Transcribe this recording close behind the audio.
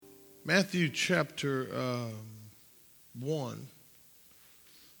Matthew chapter 1.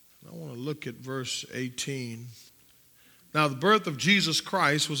 I want to look at verse 18. Now, the birth of Jesus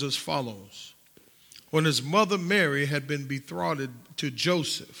Christ was as follows. When his mother Mary had been betrothed to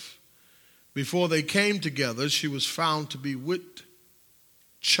Joseph, before they came together, she was found to be with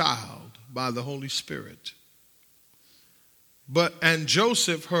child by the Holy Spirit. And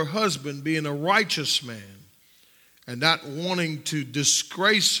Joseph, her husband, being a righteous man, and not wanting to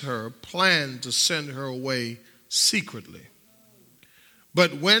disgrace her, planned to send her away secretly.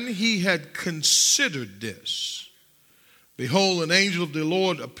 But when he had considered this, behold, an angel of the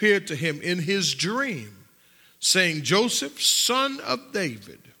Lord appeared to him in his dream, saying, Joseph, son of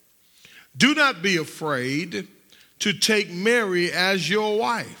David, do not be afraid to take Mary as your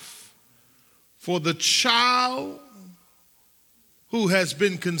wife, for the child who has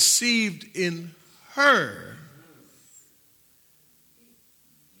been conceived in her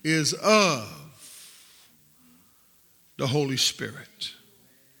is of the Holy Spirit.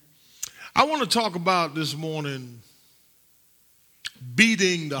 I want to talk about this morning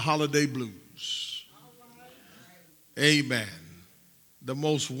beating the holiday blues. Amen. The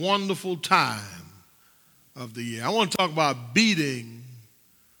most wonderful time of the year. I want to talk about beating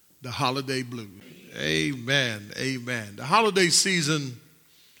the holiday blues. Amen. Amen. The holiday season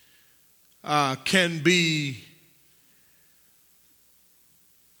can be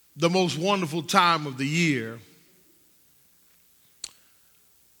the most wonderful time of the year.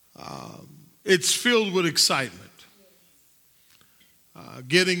 It's filled with excitement.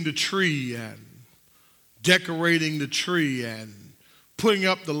 Getting the tree and decorating the tree and putting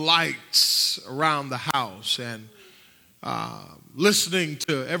up the lights around the house and listening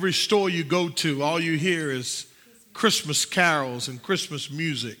to every store you go to, all you hear is Christmas carols and Christmas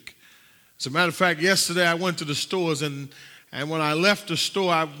music. As a matter of fact, yesterday I went to the stores and when I left the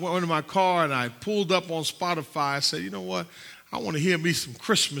store, I went in my car and I pulled up on Spotify. I said, you know what? I want to hear me some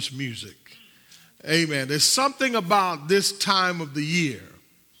Christmas music. Amen. There's something about this time of the year.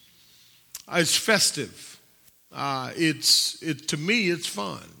 It's festive. To me, it's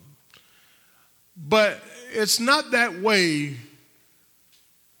fun. But it's not that way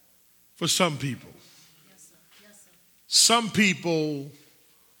for some people. Yes, sir. Yes, sir. Some people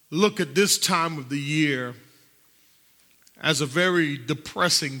look at this time of the year as a very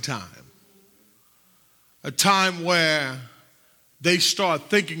depressing time. A time where they start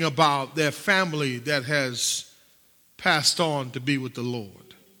thinking about their family that has passed on to be with the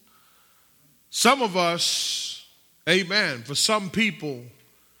Lord. Some of us, amen, for some people,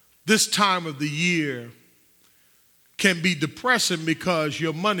 this time of the year can be depressing because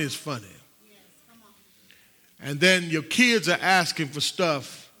your money's funny. Yes, come on. And then your kids are asking for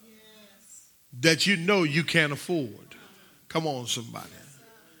stuff that you know you can't afford. Come on, somebody.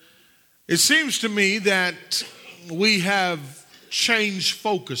 It seems to me that we have changed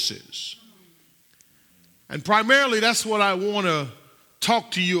focuses. And primarily that's what I want to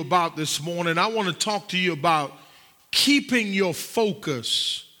talk to you about this morning. I want to talk to you about keeping your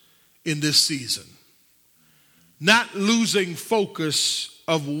focus in this season. Not losing focus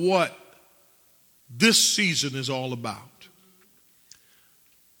of what this season is all about.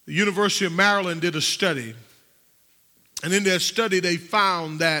 The University of Maryland did a study. And in their study, they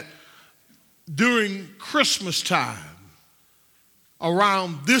found that during Christmas time,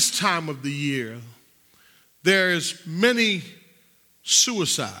 around this time of the year, there's many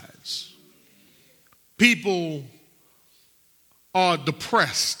suicides. People are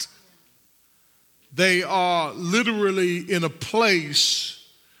depressed. They are literally in a place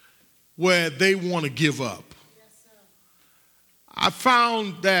where they want to give up. I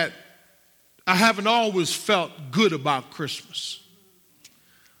found that I haven't always felt good about Christmas.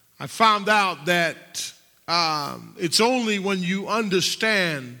 I found out that it's only when you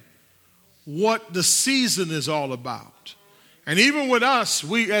understand what the season is all about. And even with us,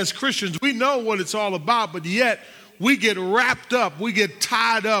 we as Christians, we know what it's all about, but yet we get wrapped up, we get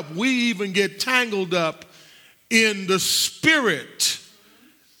tied up, we even get tangled up in the spirit,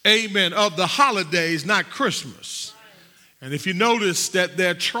 amen, of the holidays, not Christmas. And if you notice that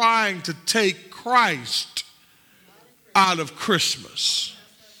they're trying to take Christ out of Christmas.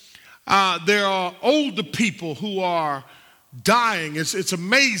 There are older people who are dying. It's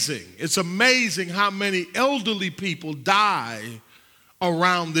amazing. It's amazing how many elderly people die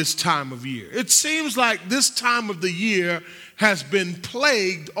around this time of year. It seems like this time of the year has been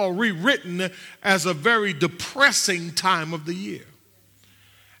plagued or rewritten as a very depressing time of the year.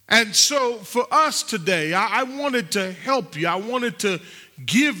 And so for us today, I wanted to help you. I wanted to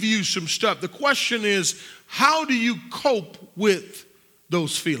give you some stuff. The question is, how do you cope with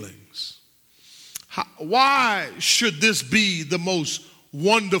those feelings? Why should this be the most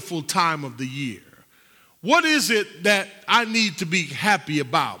wonderful time of the year? What is it that I need to be happy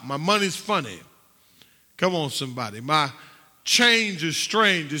about? My money's funny. Come on, somebody. My change is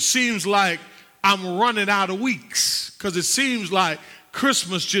strange. It seems like I'm running out of weeks because it seems like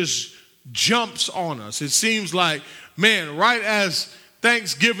Christmas just jumps on us. It seems like, man, right as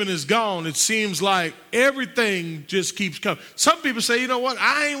Thanksgiving is gone, it seems like everything just keeps coming. Some people say, you know what?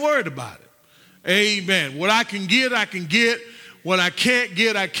 I ain't worried about it. Amen. What I can get, I can get. What I can't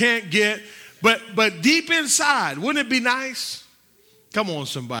get, I can't get. But deep inside, wouldn't it be nice? Come on,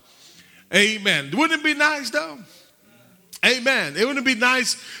 somebody. Amen. Wouldn't it be nice, though? Amen. It wouldn't be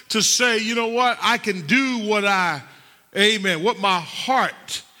nice to say, you know what? I can do what my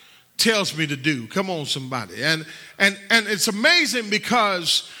heart tells me to do. Come on, somebody. And it's amazing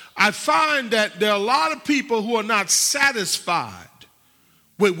because I find that there are a lot of people who are not satisfied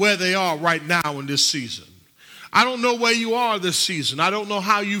with where they are right now in this season. I don't know where you are this season. I don't know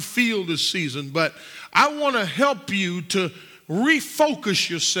how you feel this season, but I want to help you to refocus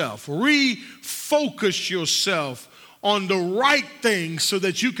yourself on the right things so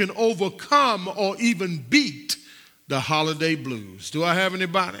that you can overcome or even beat the holiday blues. Do I have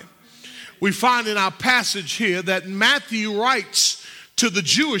anybody? We find in our passage here that Matthew writes to the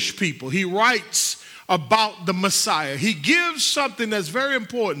Jewish people. He writes about the Messiah. He gives something that's very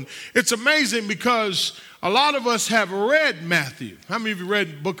important. It's amazing because a lot of us have read Matthew. How many of you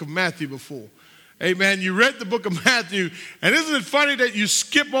read the book of Matthew before? Amen. You read the book of Matthew, and isn't it funny that you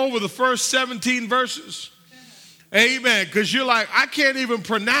skip over the first 17 verses? Amen. Because you're like, I can't even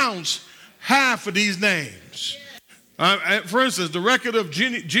pronounce half of these names. For instance, the record of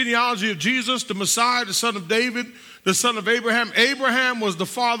genealogy of Jesus, the Messiah, the son of David, the son of Abraham. Abraham was the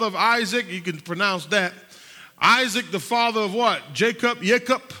father of Isaac. You can pronounce that. Isaac, the father of what? Jacob,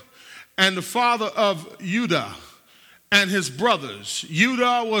 and the father of Judah and his brothers.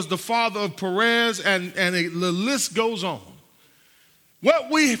 Judah was the father of Perez, and the list goes on. What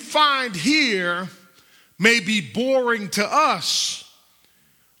we find here may be boring to us,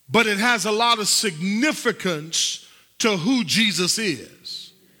 but it has a lot of significance to who Jesus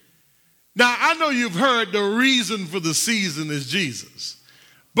is. Now, I know you've heard the reason for the season is Jesus,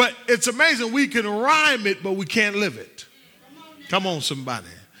 but it's amazing we can rhyme it, but we can't live it. Come on, somebody.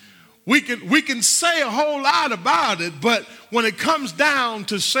 We can say a whole lot about it, but when it comes down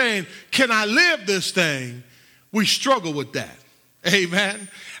to saying, can I live this thing, we struggle with that. Amen.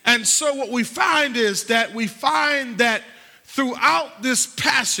 And so what we find is that throughout this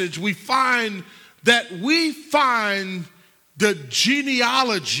passage, we find the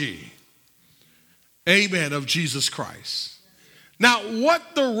genealogy, amen, of Jesus Christ. Now,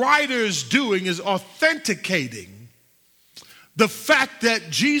 what the writer is doing is authenticating the fact that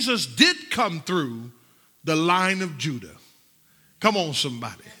Jesus did come through the line of Judah. Come on,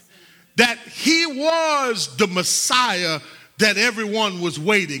 somebody. That he was the Messiah that everyone was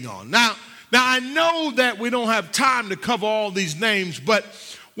waiting on. Now I know that we don't have time to cover all these names, but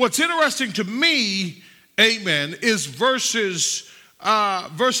what's interesting to me, amen, is verses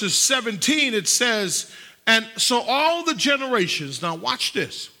 17. It says, and so all the generations, now watch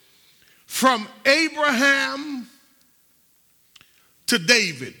this, from Abraham to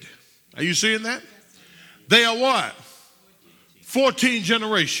David. Are you seeing that? They are what? 14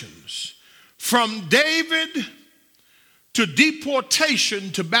 generations. From David to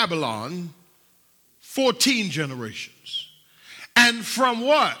deportation to Babylon, 14 generations. And from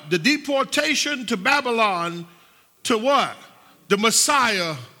what? The deportation to Babylon to what? The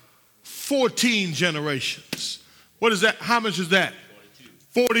Messiah, 14 generations. What is that? How much is that?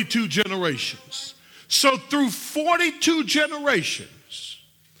 42 generations. So through 42 generations,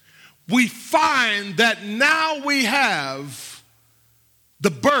 we find that now we have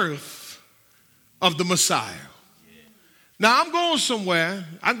the birth of the Messiah. Now I'm going somewhere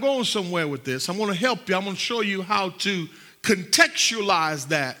with this. I'm going to help you. I'm going to show you how to contextualize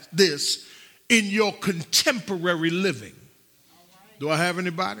this in your contemporary living. Do I have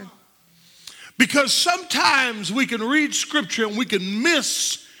anybody? Because sometimes we can read scripture and we can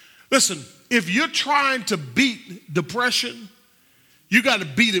miss. Listen, if you're trying to beat depression, you got to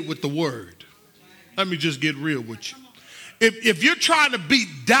beat it with the word. Let me just get real with you. If you're trying to beat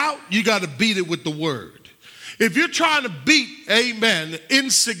doubt, you got to beat it with the word. If you're trying to beat, amen,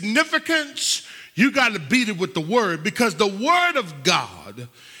 insignificance, you got to beat it with the word, because the word of God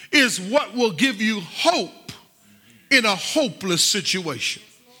is what will give you hope in a hopeless situation.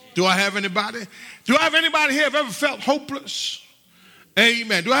 Do I have anybody? Do I have anybody here have ever felt hopeless?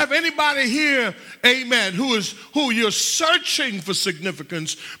 Amen. Do I have anybody here, amen, who you're searching for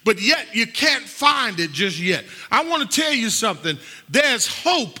significance, but yet you can't find it just yet? I want to tell you something. There's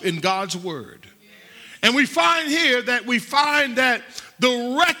hope in God's word. And we find here that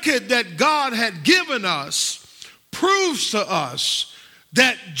the record that God had given us proves to us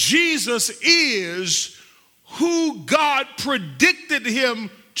that Jesus is who God predicted him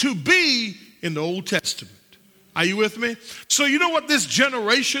to be in the Old Testament. Are you with me? So you know what this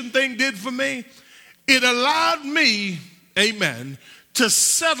generation thing did for me? It allowed me, amen, to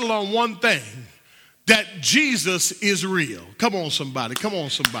settle on one thing, that Jesus is real. Come on, somebody. Come on,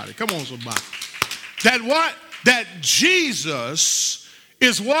 somebody. Come on, somebody. That what? That Jesus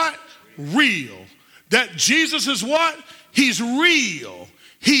is what? Real. That Jesus is what? He's real.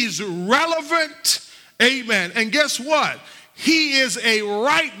 He's relevant. Amen. And guess what? He is a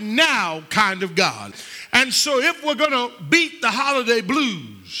right now kind of God. And so if we're going to beat the holiday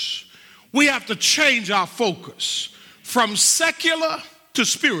blues, we have to change our focus from secular to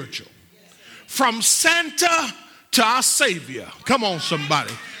spiritual, from Santa to our Savior. Come on,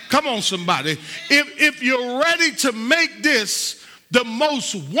 somebody. Come on, somebody. If you're ready to make this the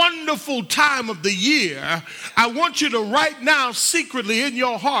most wonderful time of the year, I want you to right now secretly in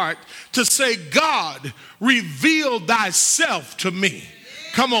your heart to say, God, reveal thyself to me.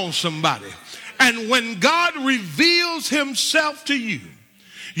 Come on, somebody. And when God reveals himself to you,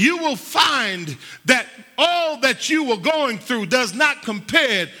 you will find that all that you were going through does not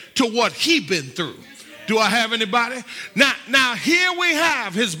compare to what he'd been through. Do I have anybody? Now here we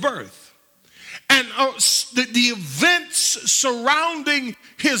have his birth. And the events surrounding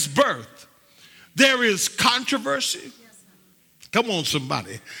his birth. There is controversy. Come on,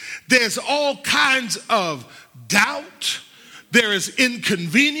 somebody. There's all kinds of doubt. There is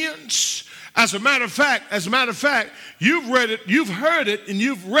inconvenience. As a matter of fact, you've read it, you've heard it, and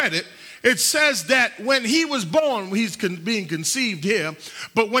you've read it. It says that when he was born, he's being conceived here,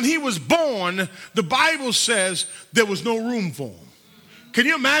 but when he was born, the Bible says there was no room for him. Can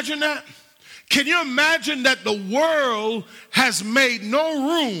you imagine that? Can you imagine that the world has made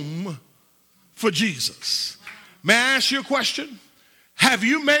no room for Jesus? May I ask you a question? Have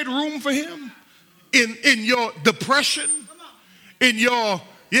you made room for him in your depression, in your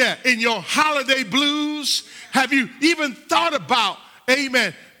holiday blues? Have you even thought about,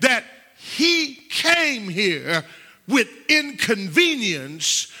 amen, that he came here with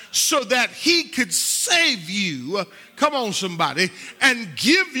inconvenience so that he could save you, come on somebody, and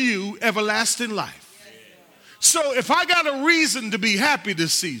give you everlasting life. So if I got a reason to be happy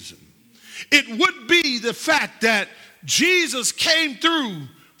this season, it would be the fact that Jesus came through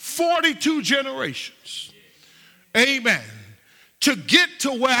 42 generations, amen, to get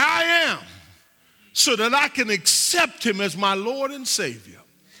to where I am so that I can accept him as my Lord and Savior.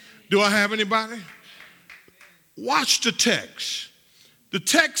 Do I have anybody? Watch the text. The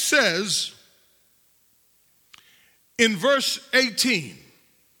text says in verse 18,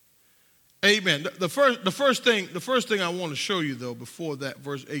 amen. The first thing I want to show you though, before that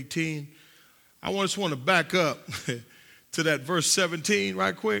verse 18, I just want to back up to that verse 17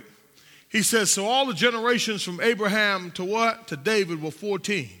 right quick. He says, so all the generations from Abraham to what? To David were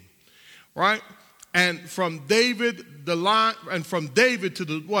 14, right? And from David to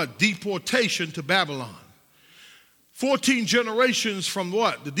the what? Deportation to Babylon. 14 generations from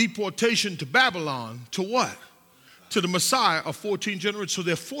what? The deportation to Babylon to what? To the Messiah of 14 generations. So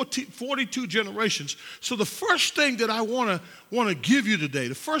there are 42 generations. So the first thing that I want to give you today,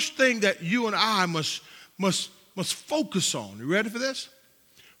 the first thing that you and I must focus on. You ready for this?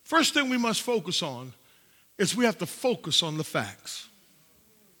 First thing we must focus on is we have to focus on the facts.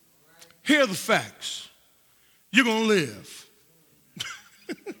 Here are the facts. You're going to live.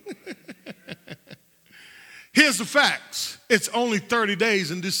 Here's the facts. It's only 30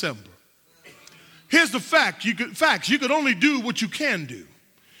 days in December. Here's the fact. You could only do what you can do.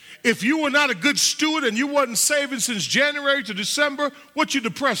 If you were not a good steward and you wasn't saving since January to December, what you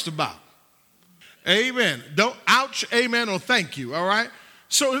depressed about? Amen. Don't ouch, amen, or thank you, all right?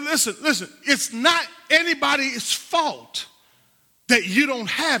 So listen, it's not anybody's fault that you don't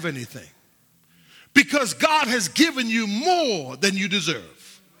have anything, because God has given you more than you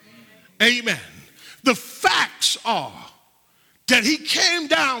deserve. Amen. The facts are that he came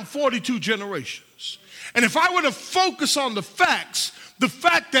down 42 generations. And if I were to focus on the facts, the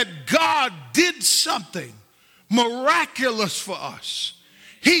fact that God did something miraculous for us.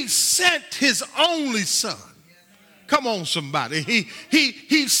 He sent his only son. Come on, somebody.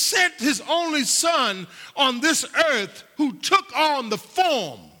 He sent his only son on this earth, who took on the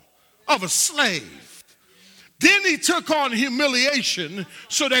form of a slave, Then he took on humiliation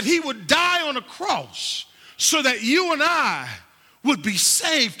so that he would die on a cross so that you and I would be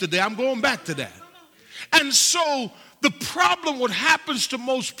saved today. I'm going back to that. And so the problem, what happens to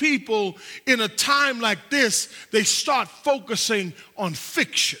most people in a time like this, they start focusing on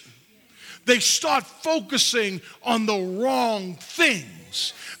fiction. They start focusing on the wrong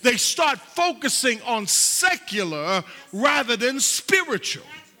things. They start focusing on secular rather than spiritual.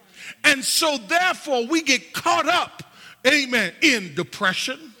 And so therefore we get caught up, amen, in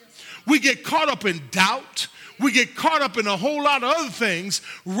depression. We get caught up in doubt. We get caught up in a whole lot of other things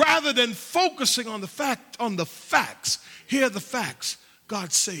rather than focusing on the facts. Here are the facts.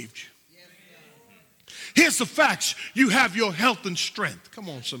 God saved you. Here's the facts. You have your health and strength. Come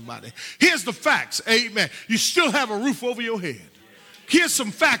on, somebody. Here's the facts. Amen. You still have a roof over your head. Here's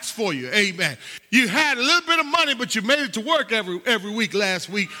some facts for you. Amen. You had a little bit of money, but you made it to work every week last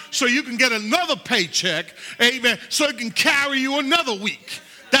week so you can get another paycheck. Amen. So it can carry you another week.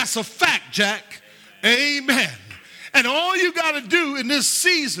 That's a fact, Jack. Amen. And all you got to do in this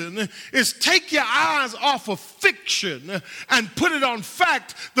season is take your eyes off of fiction and put it on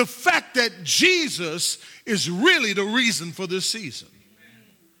fact, the fact that Jesus is really the reason for this season.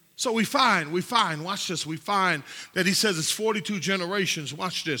 So we find, watch this, we find that he says it's 42 generations,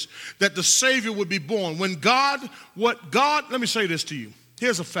 watch this, that the Savior would be born. Let me say this to you.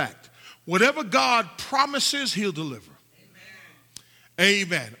 Here's a fact. Whatever God promises, he'll deliver.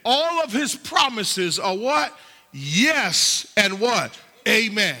 Amen. All of his promises are what? Yes and what?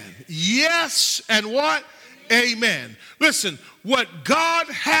 Amen. Yes and what? Amen. Listen, what God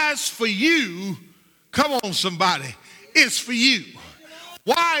has for you, come on somebody, is for you.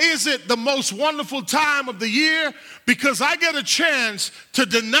 Why is it the most wonderful time of the year? Because I get a chance to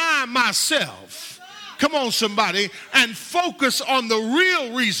deny myself. Come on, somebody, and focus on the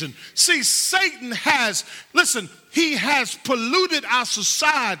real reason. See, Satan has polluted our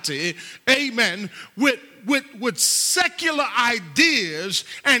society, amen, with secular ideas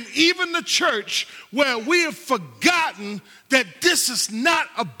and even the church where we have forgotten that this is not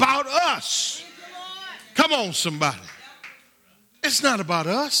about us. Come on, somebody. It's not about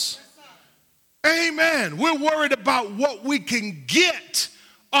us. Amen. We're worried about what we can get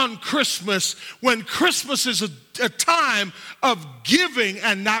on Christmas when Christmas is a time of giving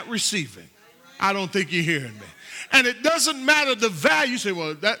and not receiving. I don't think you're hearing me. And it doesn't matter the value. You say,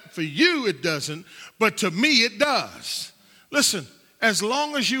 well, that for you it doesn't, but to me it does. Listen, as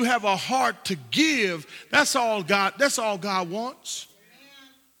long as you have a heart to give, that's all God wants.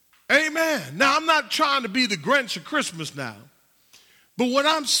 Amen. Now, I'm not trying to be the Grinch of Christmas now. But what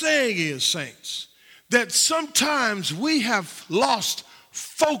I'm saying is, saints, that sometimes we have lost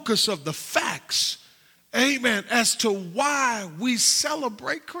focus of the facts, amen, as to why we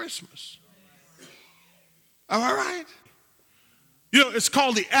celebrate Christmas. Am I right? You know, it's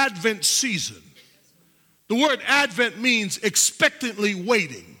called the Advent season. The word Advent means expectantly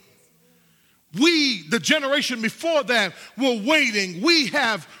waiting. We, the generation before that, were waiting. We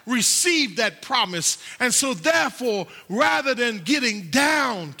have received that promise. And so therefore, rather than getting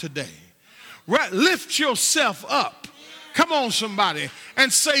down today, lift yourself up. Come on, somebody,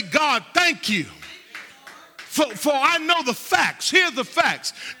 and say, God, thank you. For I know the facts. Here are the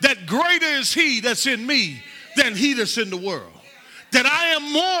facts. That greater is he that's in me than he that's in the world. That I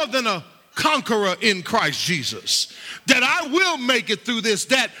am more than a conqueror in Christ Jesus. That I will make it through this.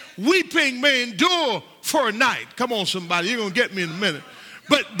 That weeping may endure for a night. Come on, somebody. You're going to get me in a minute.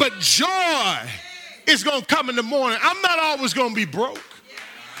 But joy is going to come in the morning. I'm not always going to be broke.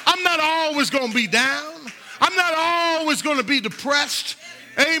 I'm not always going to be down. I'm not always going to be depressed.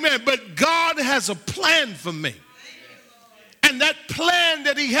 Amen. But God has a plan for me. And that plan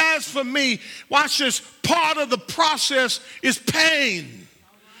that he has for me, watch this, part of the process is pain.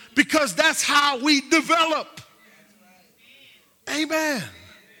 Because that's how we develop. Amen.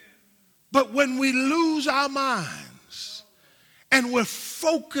 But when we lose our minds and we're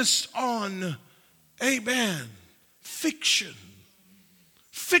focused on, amen, fiction,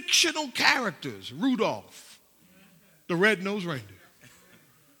 fictional characters, Rudolph, the red-nosed reindeer.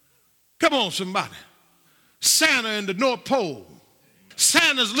 Come on, somebody. Santa and the North Pole.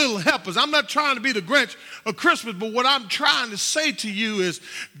 Santa's little helpers. I'm not trying to be the Grinch of Christmas, but what I'm trying to say to you is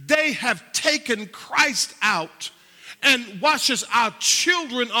they have taken Christ out. And watch this, our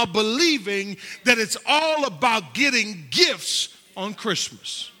children are believing that it's all about getting gifts on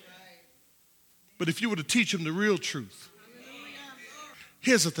Christmas. But if you were to teach them the real truth,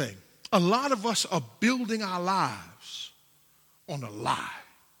 here's the thing. A lot of us are building our lives on a lie.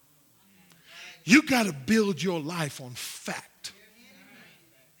 You got to build your life on fact.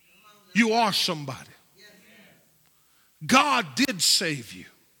 You are somebody. God did save you.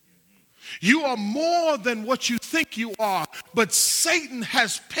 You are more than what you think you are, but Satan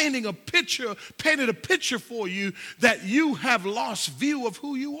has painted a picture for you that you have lost view of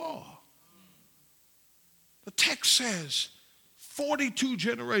who you are. The text says 42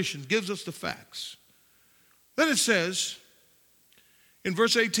 generations, gives us the facts. Then it says in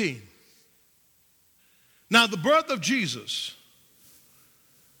verse 18, now the birth of Jesus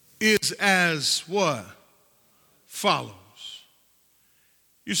is as what? Follows.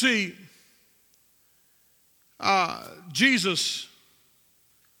 You see, Jesus'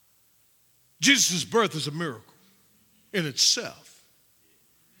 birth is a miracle in itself.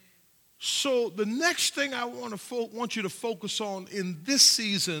 So the next thing I want you to focus on in this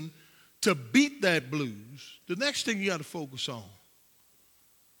season to beat that blues, the next thing you got to focus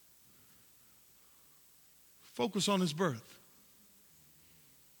on his birth.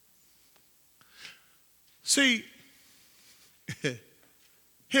 See,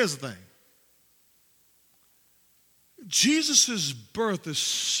 here's the thing. Jesus' birth is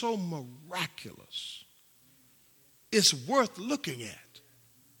so miraculous. It's worth looking at.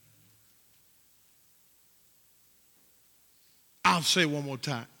 I'll say it one more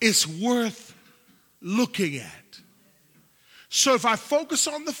time. It's worth looking at. So if I focus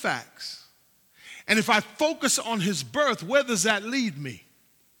on the facts, and if I focus on his birth, where does that lead me?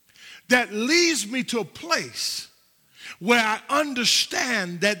 That leads me to a place where I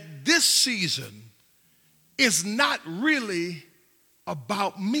understand that this season is not really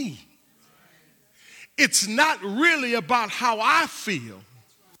about me. It's not really about how I feel,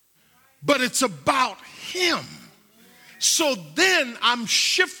 but it's about him. So then I'm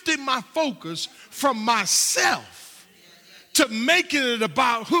shifting my focus from myself to making it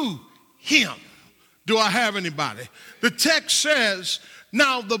about who? Him. Do I have anybody? The text says,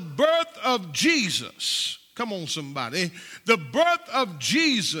 now the birth of Jesus, come on somebody, the birth of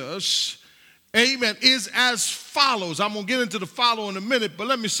Jesus, amen, is as follows. I'm going to get into the follow in a minute, but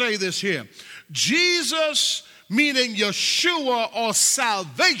let me say this here. Jesus, meaning Yeshua or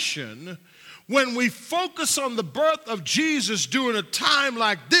salvation, when we focus on the birth of Jesus during a time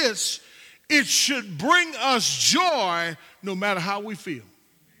like this, it should bring us joy no matter how we feel.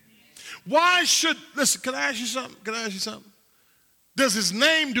 Listen, can I ask you something? Does his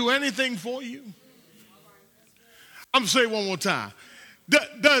name do anything for you? I'm going to say it one more time.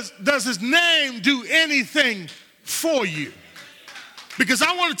 Does his name do anything for you? Because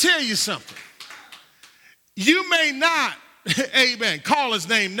I want to tell you something. You may not, amen, call his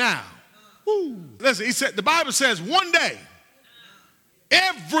name now. Woo. Listen, the Bible says one day,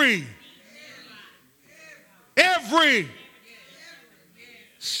 every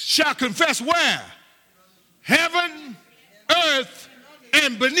shall confess where? Heaven, earth,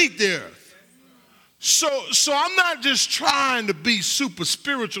 and beneath the earth. So I'm not just trying to be super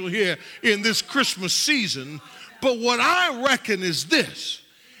spiritual here in this Christmas season, but what I reckon is this.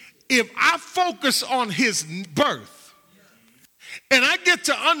 If I focus on his birth, and I get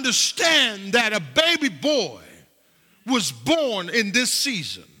to understand that a baby boy was born in this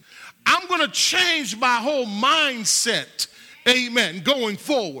season, I'm going to change my whole mindset, amen, going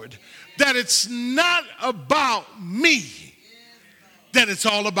forward, that it's not about me, that it's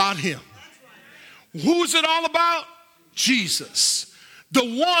all about him. Who's it all about? Jesus, the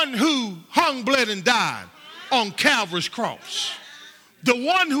one who hung, bled, and died on Calvary's cross, the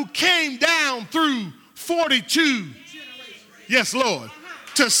one who came down through 42, yes, Lord,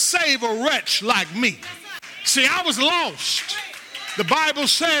 to save a wretch like me. See, I was lost. The Bible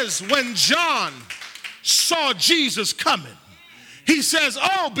says when John saw Jesus coming, he says,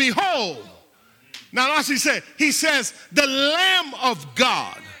 oh, behold. Now, that's what he said. He says, the Lamb of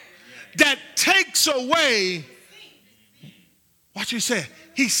God that takes away, watch what he said.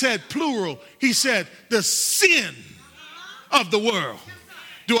 He said plural. He said the sin of the world.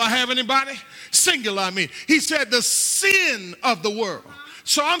 Do I have anybody? Singular, I mean. He said the sin of the world.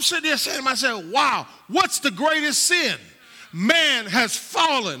 So I'm sitting there saying to myself, wow, what's the greatest sin? Man has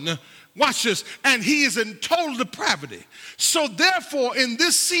fallen, watch this, and he is in total depravity. So therefore, in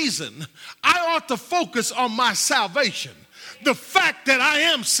this season, I ought to focus on my salvation. The fact that I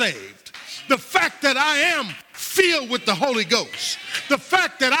am saved. The fact that I am filled with the Holy Ghost. The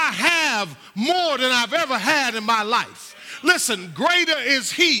fact that I have more than I've ever had in my life. Listen, greater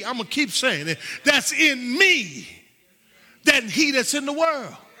is he, I'm going to keep saying it, that's in me than he that's in the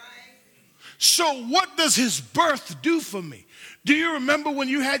world. So what does his birth do for me? Do you remember when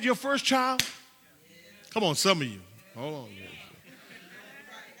you had your first child? Come on, some of you. Hold on.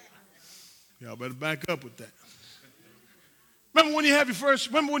 Y'all better back up with that. Remember when you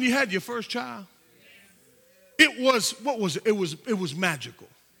had your first child? what was it? It was magical.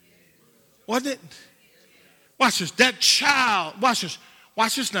 Wasn't it? Watch this. That child, watch this.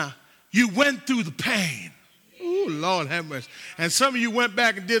 Watch this now. You went through the pain. Oh, Lord have mercy. And some of you went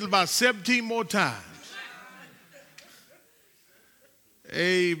back and did it about 17 more times.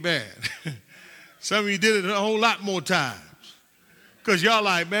 Amen. Some of you did it a whole lot more times. Because y'all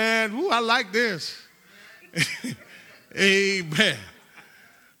like, man, I like this. Amen.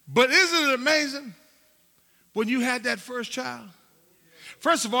 But isn't it amazing when you had that first child?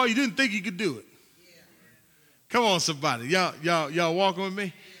 First of all, you didn't think you could do it. Come on, somebody. Y'all walking with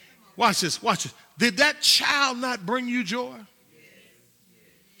me? Watch this. Watch this. Did that child not bring you joy?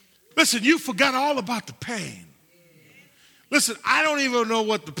 Listen, you forgot all about the pain. Listen, I don't even know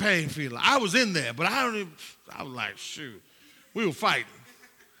what the pain feels like. I was in there, but I was like, shoot, we were fighting.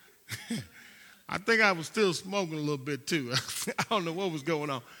 I think I was still smoking a little bit too. I don't know what was going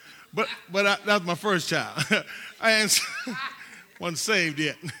on. But that was my first child. I wasn't saved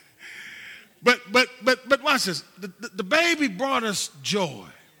yet. But watch this. The baby brought us joy.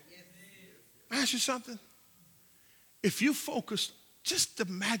 Ask you something. If you focus, just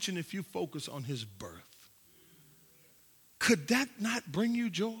imagine if you focus on his birth. Could that not bring you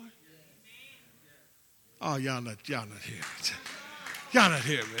joy? Oh, y'all not hearing it. Y'all not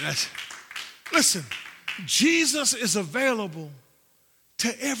hearing me. Listen, Jesus is available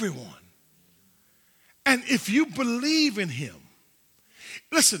to everyone. And if you believe in him,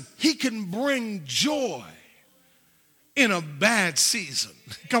 listen, he can bring joy in a bad season.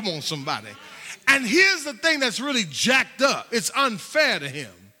 Come on, somebody. And here's the thing that's really jacked up. It's unfair to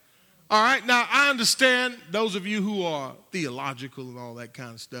him. All right, now I understand those of you who are theological and all that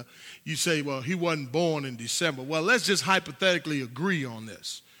kind of stuff. You say, well, he wasn't born in December. Well, let's just hypothetically agree on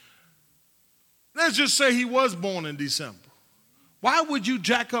this. Let's just say he was born in December. Why would you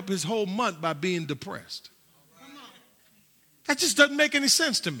jack up his whole month by being depressed? That just doesn't make any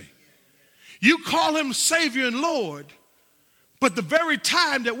sense to me. You call him Savior and Lord, but the very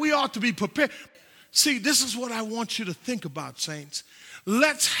time that we ought to be prepared. See, this is what I want you to think about, saints.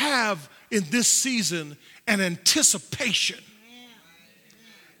 Let's have in this season an anticipation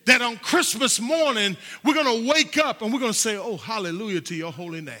that on Christmas morning we're going to wake up and we're going to say, oh, hallelujah to your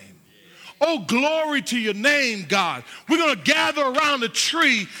holy name. Oh, glory to your name, God. We're going to gather around the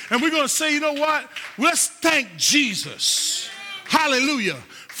tree and we're going to say, you know what? Let's thank Jesus. Hallelujah.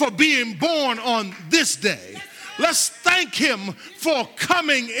 For being born on this day. Let's thank him for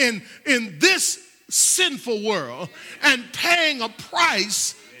coming in this sinful world and paying a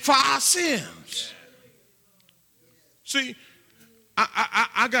price for our sins. See,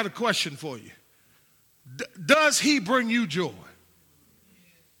 I got a question for you. Does he bring you joy?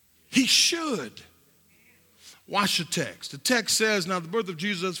 He should. Watch the text. The text says, now the birth of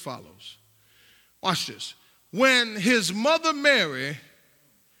Jesus as follows. Watch this. When his mother Mary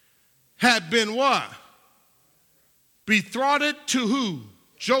had been what? Betrothed to who?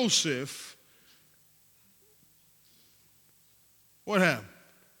 Joseph. What happened?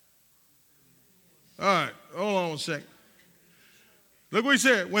 All right, hold on a second. Look what he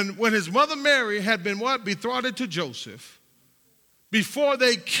said. When his mother Mary had been what? Betrothed to Joseph. Before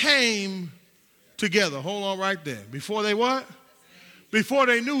they came together. Hold on right there. Before they what? Before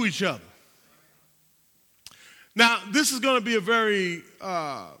they knew each other. Now, this is going to be a very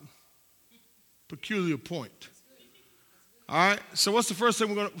peculiar point. All right? So what's the first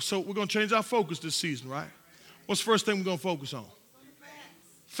thing we're going to change our focus this season, right? What's the first thing we're going to focus on?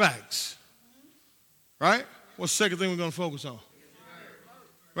 Facts. Right? What's the second thing we're going to focus on?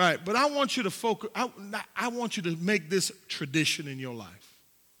 Right. But I want you to focus. I want you to make this tradition in your life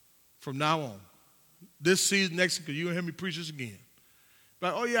from now on. This season, next, because you're going to hear me preach this again.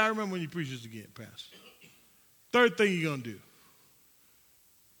 But, oh, yeah, I remember when you preach this again, Pastor. Third thing you're going to do.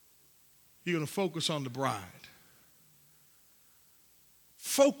 You're going to focus on the bride.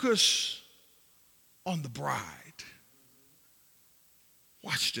 Focus on the bride.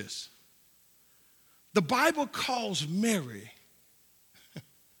 Watch this. The Bible calls Mary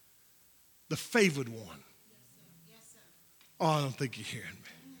the favored one. Yes, sir. Oh, I don't think you're hearing me.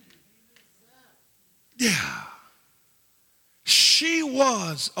 Yeah. She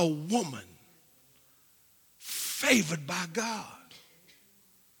was a woman favored by God.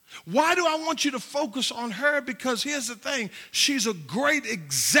 Why do I want you to focus on her? Because here's the thing. She's a great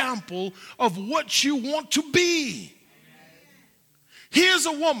example of what you want to be. Here's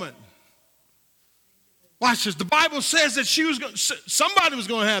a woman. Watch this. The Bible says that somebody was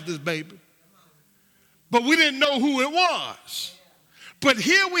going to have this baby. But we didn't know who it was. But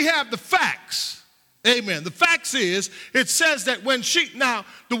here we have the facts. Amen. The fact is, it says that when now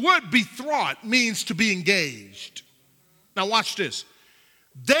the word betrothed means to be engaged. Now watch this.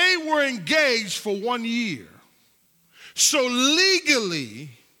 They were engaged for 1 year. So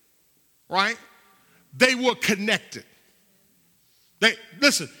legally, right, they were connected.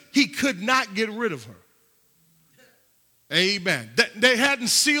 Listen, he could not get rid of her. Amen. They hadn't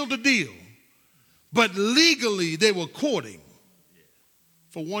sealed the deal, but legally they were courting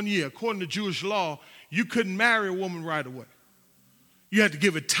for 1 year. According to Jewish law, you couldn't marry a woman right away. You had to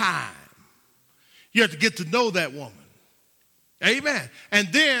give it time. You had to get to know that woman. Amen. And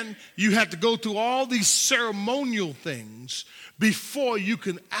then you had to go through all these ceremonial things before you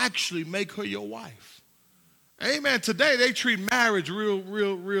can actually make her your wife. Amen. Today they treat marriage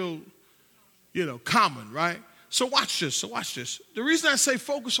real, common, right? So watch this. The reason I say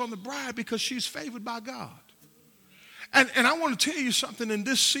focus on the bride, because she's favored by God. And I want to tell you something in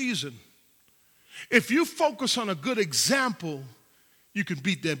this season. If you focus on a good example, you can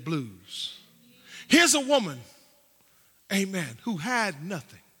beat that blues. Here's a woman, amen, who had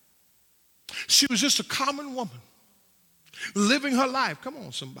nothing. She was just a common woman living her life. Come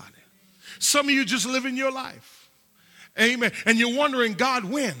on, somebody. Some of you just living your life. Amen. And you're wondering, God,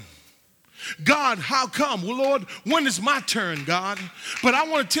 when? God, how come? Well, Lord, when is my turn, God? But I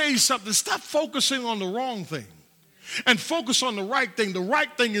want to tell you something. Stop focusing on the wrong thing and focus on the right thing. The right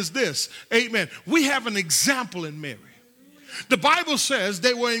thing is this. Amen. We have an example in Mary. The Bible says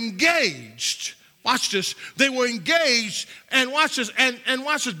they were engaged. Watch this. They were engaged, and watch this, and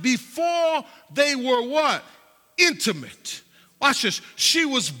watch this, before they were what? Intimate. Watch this. She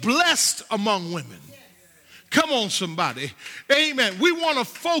was blessed among women. Come on, somebody. Amen. We want to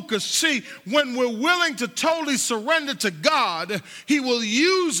focus. See, when we're willing to totally surrender to God, he will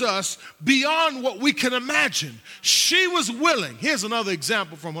use us beyond what we can imagine. She was willing. Here's another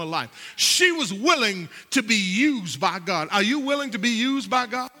example from her life. She was willing to be used by God. Are you willing to be used by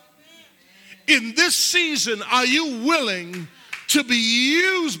God? In this season, are you willing to be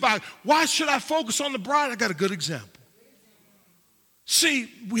used by? Why should I focus on the bride? I got a good example.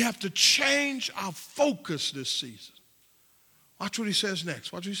 See, we have to change our focus this season. Watch what he says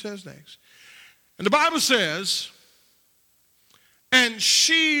next. And the Bible says, and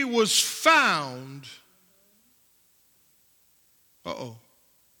she was found,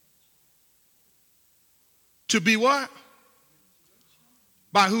 to be what?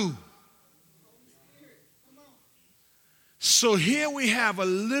 By who? So here we have a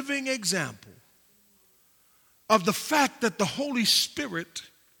living example of the fact that the Holy Spirit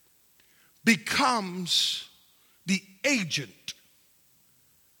becomes the agent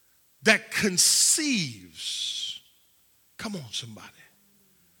that conceives, come on somebody,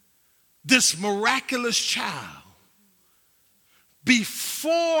 this miraculous child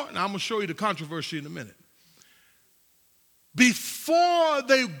before, and I'm going to show you the controversy in a minute, before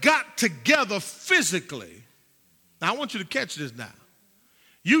they got together physically. Now I want you to catch this now.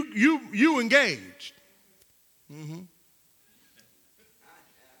 You engaged. Mm-hmm.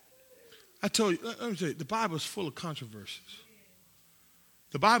 I told you, let me tell you, the Bible is full of controversies.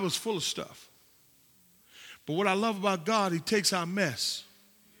 The Bible is full of stuff. But what I love about God, he takes our mess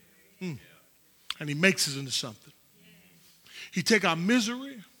and he makes it into something. He takes our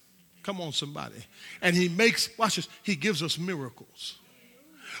misery, come on somebody, and he makes, watch this, he gives us miracles.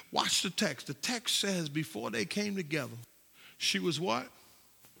 Watch the text. The text says before they came together, she was what?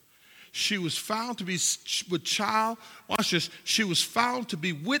 She was found to be with child. Watch this. She was found to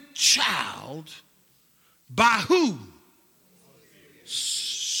be with child by who?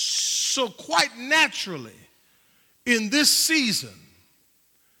 So quite naturally, in this season,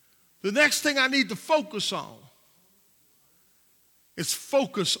 the next thing I need to focus on is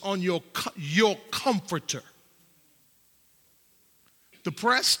focus on your comforter.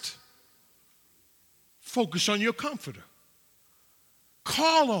 Depressed? Focus on your comforter.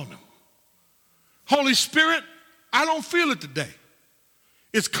 Call on him. Holy Spirit, I don't feel it today.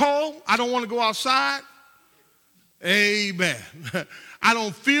 It's cold. I don't want to go outside. Amen. I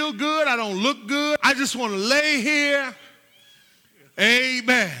don't feel good. I don't look good. I just want to lay here.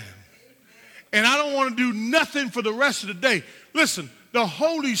 Amen. And I don't want to do nothing for the rest of the day. Listen, the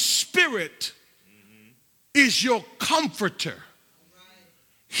Holy Spirit is your comforter.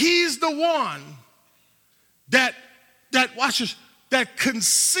 He's the one that watches, that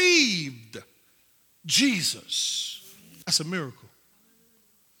conceived Jesus. That's a miracle.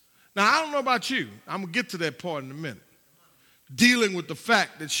 Now, I don't know about you. I'm going to get to that part in a minute. Dealing with the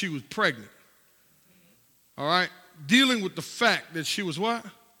fact that she was pregnant. All right? Dealing with the fact that she was what?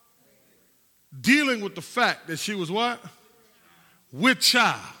 Dealing with the fact that she was what? With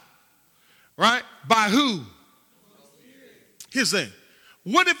child. Right? By who? Here's the thing.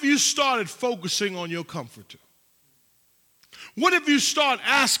 What if you started focusing on your comforter? What if you start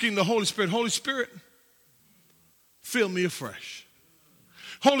asking the Holy Spirit, Holy Spirit, fill me afresh.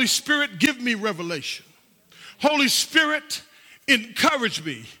 Holy Spirit, give me revelation. Holy Spirit, encourage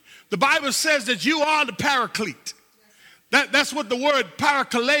me. The Bible says that you are the paraclete. That's what the word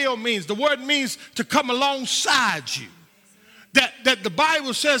parakaleo means. The word means to come alongside you. That the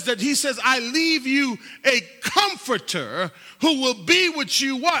Bible says that he says, I leave you a comforter who will be with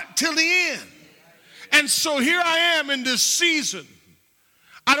you what? Till the end. And so here I am in this season.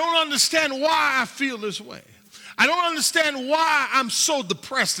 I don't understand why I feel this way. I don't understand why I'm so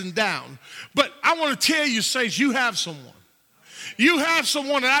depressed and down. But I want to tell you, saints, you have someone. You have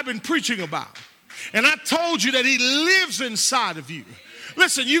someone that I've been preaching about. And I told you that he lives inside of you.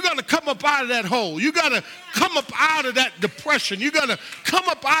 Listen, you got to come up out of that hole. You got to come up out of that depression. You got to come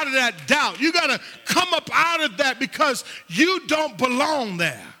up out of that doubt. You got to come up out of that because you don't belong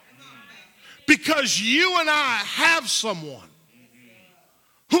there. Because you and I have someone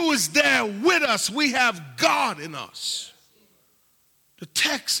who is there with us. We have God in us. The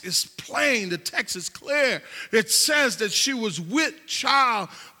text is plain. The text is clear. It says that she was with child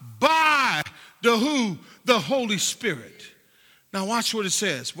by the who? The Holy Spirit. Now watch what it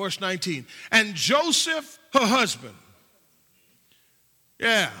says, verse 19. And Joseph, her husband,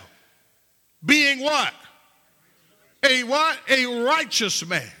 being what? A what? A righteous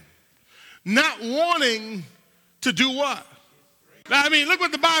man. Not wanting to do what? I mean, look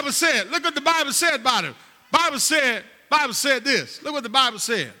what the Bible said. Look what the Bible said about him. Bible said this. Look what the Bible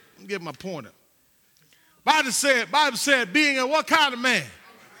said. Let me give my pointer. Bible said, being a what kind of man?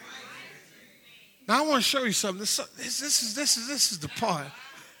 Now I want to show you something. This is the part.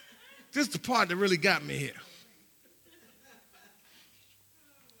 This is the part that really got me here.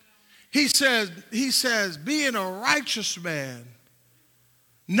 He says, being a righteous man,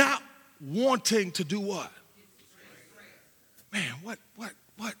 not wanting to do what? Man,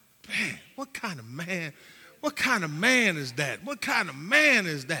 what kind of man? What kind of man is that? What kind of man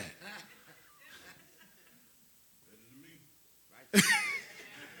is that?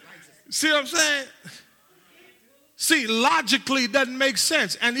 See what I'm saying? See, logically it doesn't make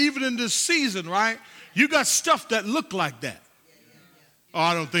sense. And even in this season, right, you got stuff that look like that. Oh,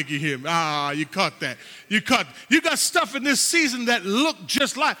 I don't think you hear me. You caught that. You got stuff in this season that look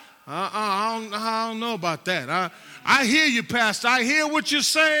just like, I don't know about that. I hear you, Pastor. I hear what you're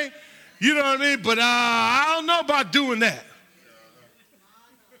saying. You know what I mean? But I don't know about doing that.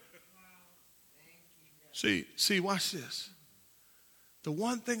 See, watch this. The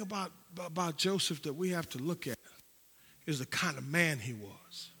one thing about Joseph that we have to look at is the kind of man he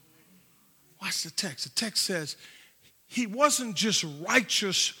was. Watch the text. The text says he wasn't just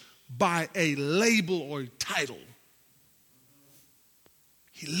righteous by a label or a title.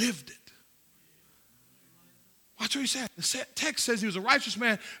 He lived it. Watch what he said. The text says he was a righteous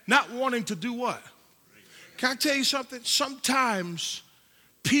man, not wanting to do what? Can I tell you something? Sometimes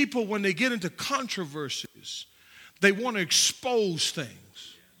people, when they get into controversies, they want to expose things.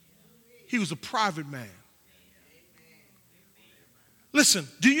 He was a private man. Listen,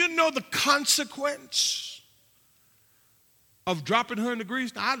 do you know the consequence of dropping her in the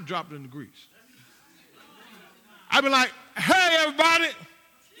grease? Now, I'd have dropped her in the grease. I'd be like, hey, everybody.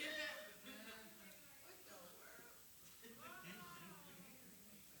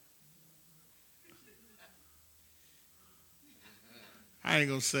 I ain't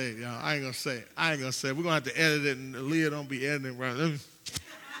going to say it, y'all. I ain't going to say it. We're going to have to edit it, and Leah don't be editing right.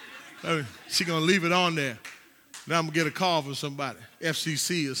 She's going to leave it on there. Now I'm going to get a call from somebody,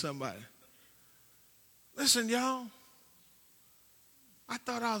 FCC or somebody. Listen, y'all. I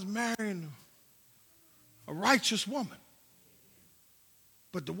thought I was marrying a righteous woman.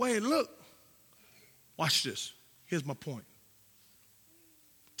 But the way it looked, watch this. Here's my point.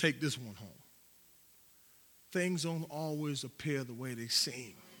 Take this one home. Things don't always appear the way they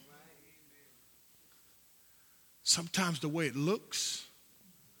seem. Sometimes the way it looks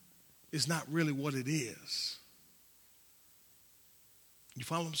is not really what it is. You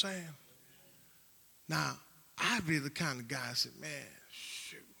follow what I'm saying? Now, I'd be the kind of guy that said, man,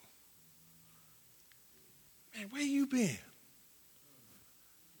 shoot. Man, where you been?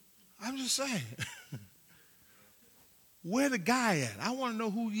 I'm just saying. Where the guy at? I want to know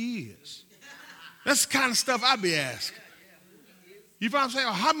who he is. That's the kind of stuff I be asking. You know what I'm saying?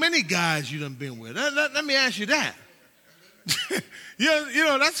 How many guys you done been with? Let me ask you that. you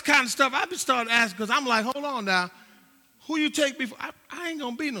know, that's the kind of stuff I be starting asking because I'm like, hold on now. Who you take me for? I ain't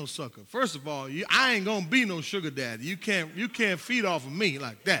going to be no sucker. First of all, I ain't going to be no sugar daddy. You can't feed off of me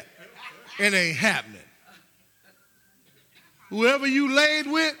like that. it ain't happening. Whoever you laid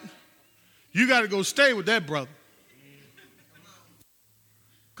with, you got to go stay with that brother.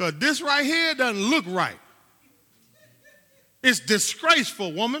 Because this right here doesn't look right. It's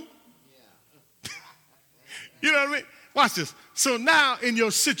disgraceful, woman. You know what I mean? Watch this. So now in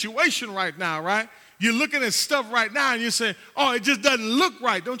your situation right now, right, you're looking at stuff right now and you're saying, oh, it just doesn't look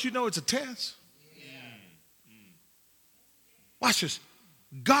right. Don't you know it's a test? Watch this.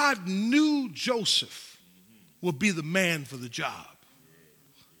 God knew Joseph would be the man for the job.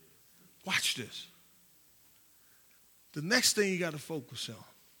 Watch this. The next thing you got to focus on.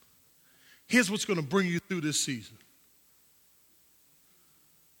 Here's what's going to bring you through this season.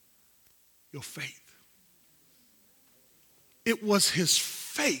 Your faith. It was his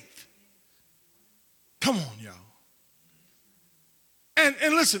faith. Come on, y'all.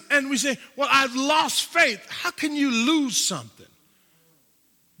 And listen, and we say, well, I've lost faith. How can you lose something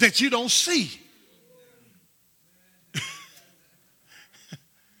that you don't see?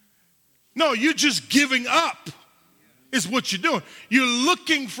 No, you're just giving up is what you're doing. You're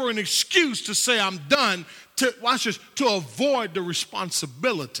looking for an excuse to say I'm done, to watch this, to avoid the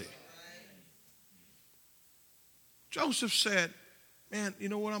responsibility. Joseph said, man, you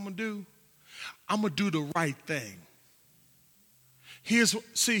know what I'm going to do? I'm going to do the right thing. Here's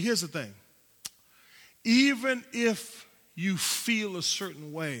the thing. Even if you feel a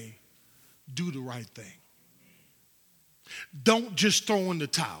certain way, do the right thing. Don't just throw in the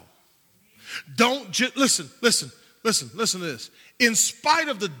towel. Don't just, listen to this. In spite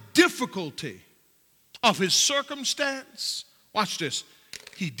of the difficulty of his circumstance, watch this,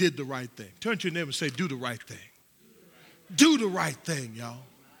 he did the right thing. Turn to your neighbor and say, do the right thing. Do the right thing, y'all.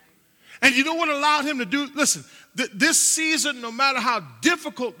 And you know what allowed him to do? Listen, this season, no matter how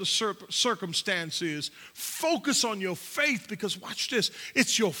difficult the circumstance is, focus on your faith, because watch this,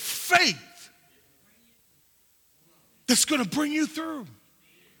 it's your faith that's going to bring you through.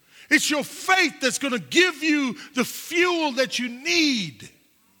 It's your faith that's going to give you the fuel that you need.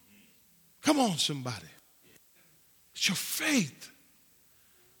 Come on, somebody. It's your faith.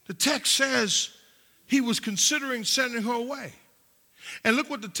 The text says he was considering sending her away. And look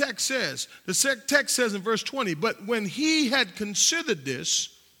what the text says. The text says in verse 20, but when he had considered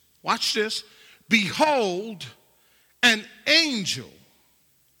this, watch this, behold, an angel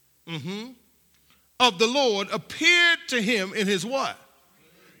of the Lord appeared to him in his what?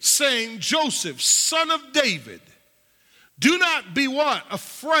 Saying, Joseph, son of David, do not be what?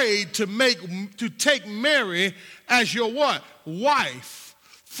 Afraid to take Mary as your what? Wife.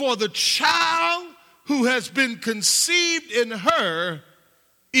 For the child who has been conceived in her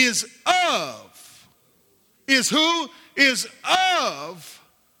is of the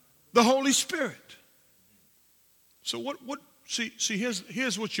Holy Spirit. So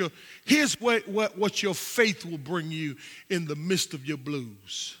here's what your faith will bring you in the midst of your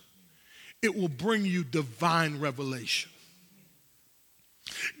blues. It will bring you divine revelation.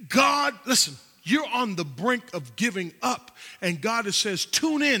 God, listen, you're on the brink of giving up, and God says,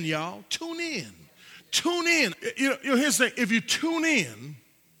 tune in, y'all. Tune in. Tune in. You know, here's the thing. If you tune in,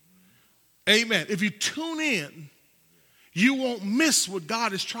 amen, if you tune in, you won't miss what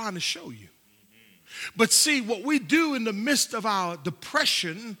God is trying to show you. But see, what we do in the midst of our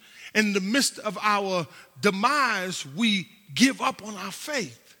depression, in the midst of our demise, we give up on our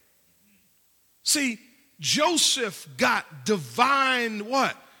faith. See, Joseph got divine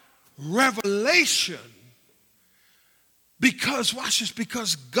what? Revelation. Because, watch this,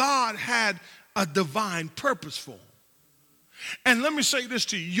 because God had a divine purpose for him. And let me say this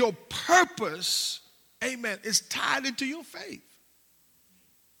to you. Your purpose, amen, is tied into your faith.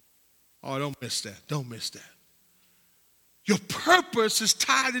 Oh, don't miss that. Don't miss that. Your purpose is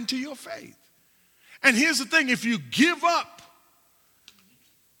tied into your faith. And here's the thing. If you give up,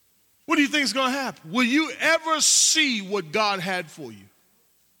 what do you think is going to happen? Will you ever see what God had for you?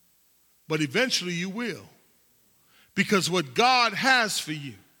 But eventually you will. Because what God has for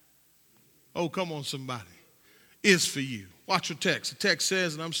you, oh, come on, somebody, is for you. Watch your text. The text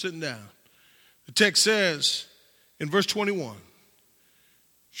says, and I'm sitting down. The text says in verse 21,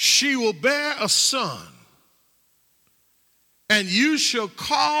 she will bear a son, and you shall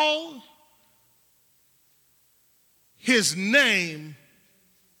call his name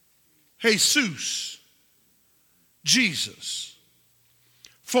Jesus, Jesus.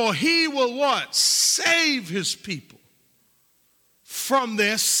 For he will what? Save his people from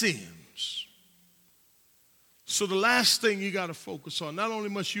their sins. So the last thing you got to focus on, not only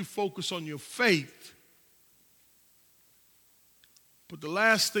must you focus on your faith, but the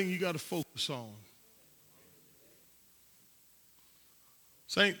last thing you got to focus on,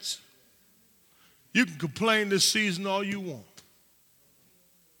 saints, You can complain this season all you want,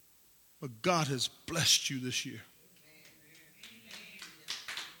 but God has blessed you this year.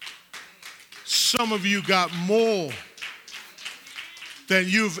 Some of you got more than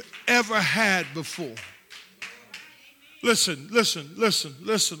you've ever had before. Listen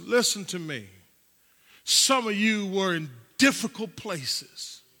to me. Some of you were in difficult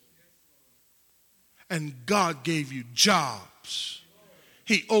places, and God gave you jobs.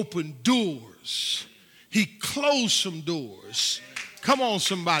 He opened doors. He closed some doors. Come on,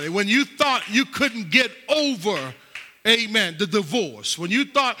 somebody. When you thought you couldn't get over, amen, the divorce, when you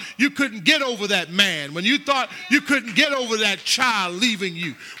thought you couldn't get over that man, when you thought you couldn't get over that child leaving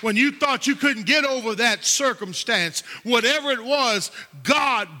you, when you thought you couldn't get over that circumstance, whatever it was,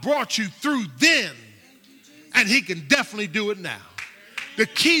 God brought you through then, and he can definitely do it now. The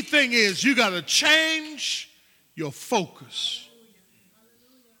key thing is you got to change your focus.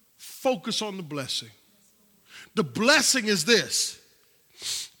 Focus on the blessing. The blessing is this,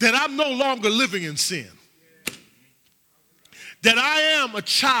 that I'm no longer living in sin. That I am a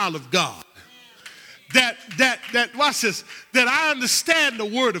child of God. Watch this, that I understand the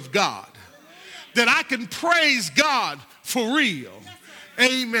word of God. That I can praise God for real.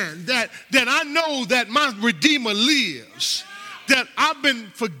 Amen. That I know that my Redeemer lives. That I've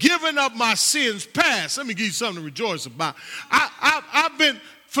been forgiven of my sins past. Let me give you something to rejoice about. I've been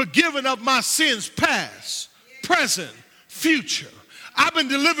forgiven of my sins past, present, future. I've been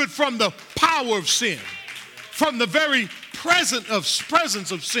delivered from the power of sin, from the very presence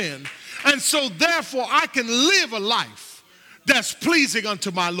of sin. And so therefore I can live a life that's pleasing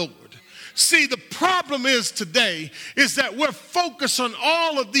unto my Lord. See, the problem is today is that we're focused on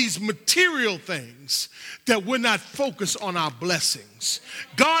all of these material things, that we're not focused on our blessings.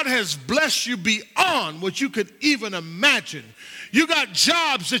 God has blessed you beyond what you could even imagine. You got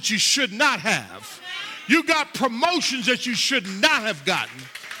jobs that you should not have. You got promotions that you should not have gotten.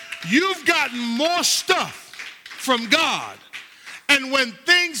 You've gotten more stuff from God. And when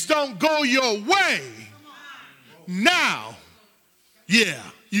things don't go your way, now,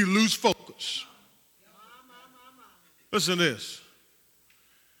 you lose focus. Listen to this.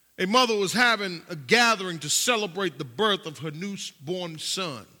 A mother was having a gathering to celebrate the birth of her newborn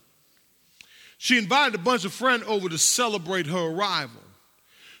son. She invited a bunch of friends over to celebrate her arrival.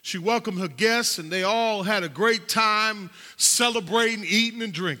 She welcomed her guests, and they all had a great time celebrating, eating,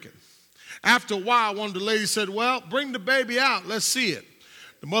 and drinking. After a while, one of the ladies said, well, bring the baby out. Let's see it.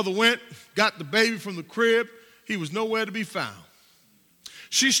 The mother went, got the baby from the crib. He was nowhere to be found.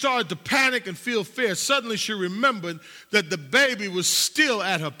 She started to panic and feel fear. Suddenly, she remembered that the baby was still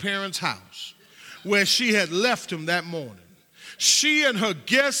at her parents' house, where she had left him that morning. She and her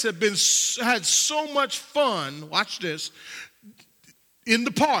guests had so much fun, watch this, at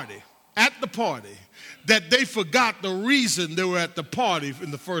the party, that they forgot the reason they were at the party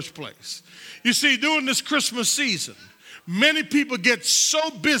in the first place. You see, during this Christmas season, many people get so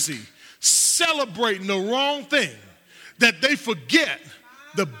busy celebrating the wrong thing that they forget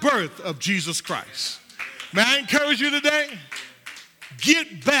the birth of Jesus Christ. May I encourage you today?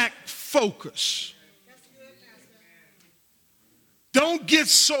 Get back focused. Don't get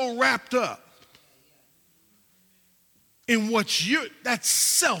so wrapped up in that's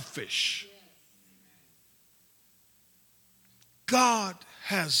selfish. God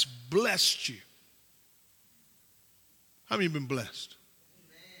has blessed you. How many have been blessed?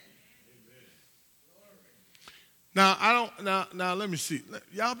 Now, let me see.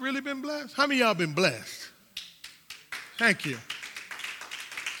 Y'all really been blessed? How many of y'all been blessed? Thank you.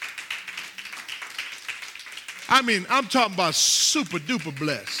 I mean, I'm talking about super duper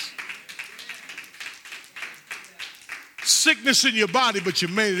blessed. Sickness in your body, but you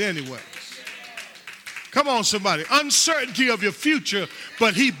made it anyway. Come on, somebody. Uncertainty of your future,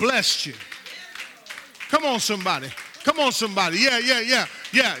 but he blessed you. Come on, somebody. Come on, somebody. Yeah.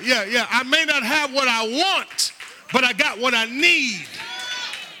 I may not have what I want, but I got what I need.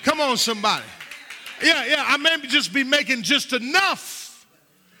 Come on, somebody. Yeah. I may just be making just enough,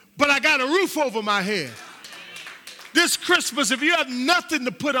 but I got a roof over my head. This Christmas, if you have nothing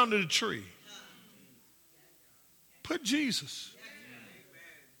to put under the tree, put Jesus.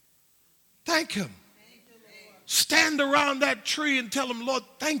 Thank him. Stand around that tree and tell him, Lord,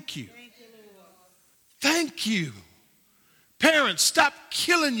 thank you. Thank you. Parents, stop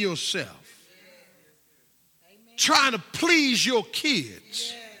killing yourself trying to please your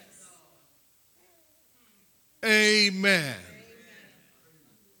kids. Amen.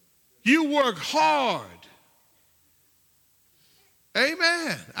 You work hard.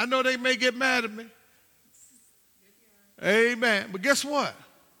 Amen. I know they may get mad at me. Amen. But guess what?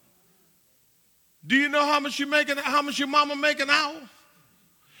 Do you know how much you making? How much your mama make an hour?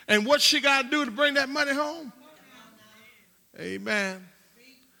 And what she got to do to bring that money home? Amen.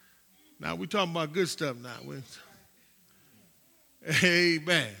 Now we're talking about good stuff now.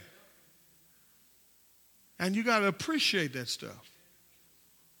 Amen. And you got to appreciate that stuff.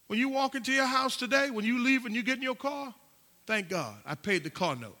 When you walk into your house today, when you leave and you get in your car, thank God I paid the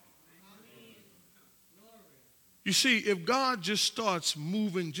car note. You see, if God just starts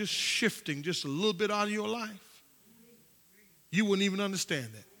moving, just shifting just a little bit out of your life, you wouldn't even understand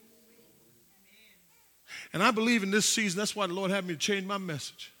that. And I believe in this season, that's why the Lord had me to change my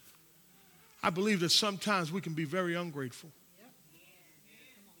message. I believe that sometimes we can be very ungrateful.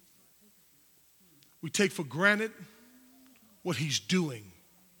 We take for granted what he's doing.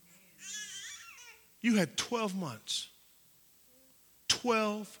 You had 12 months.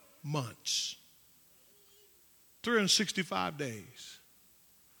 12 months. 365 days.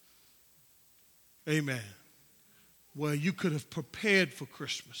 Amen. Well, you could have prepared for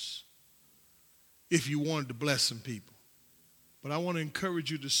Christmas if you wanted to bless some people. But I want to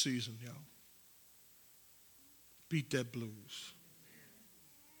encourage you this season, y'all. Beat that blues.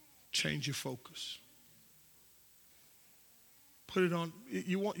 Change your focus. Put it on.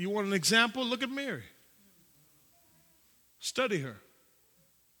 You want an example? Look at Mary. Study her.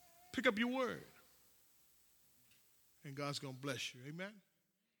 Pick up your word. And God's going to bless you. Amen.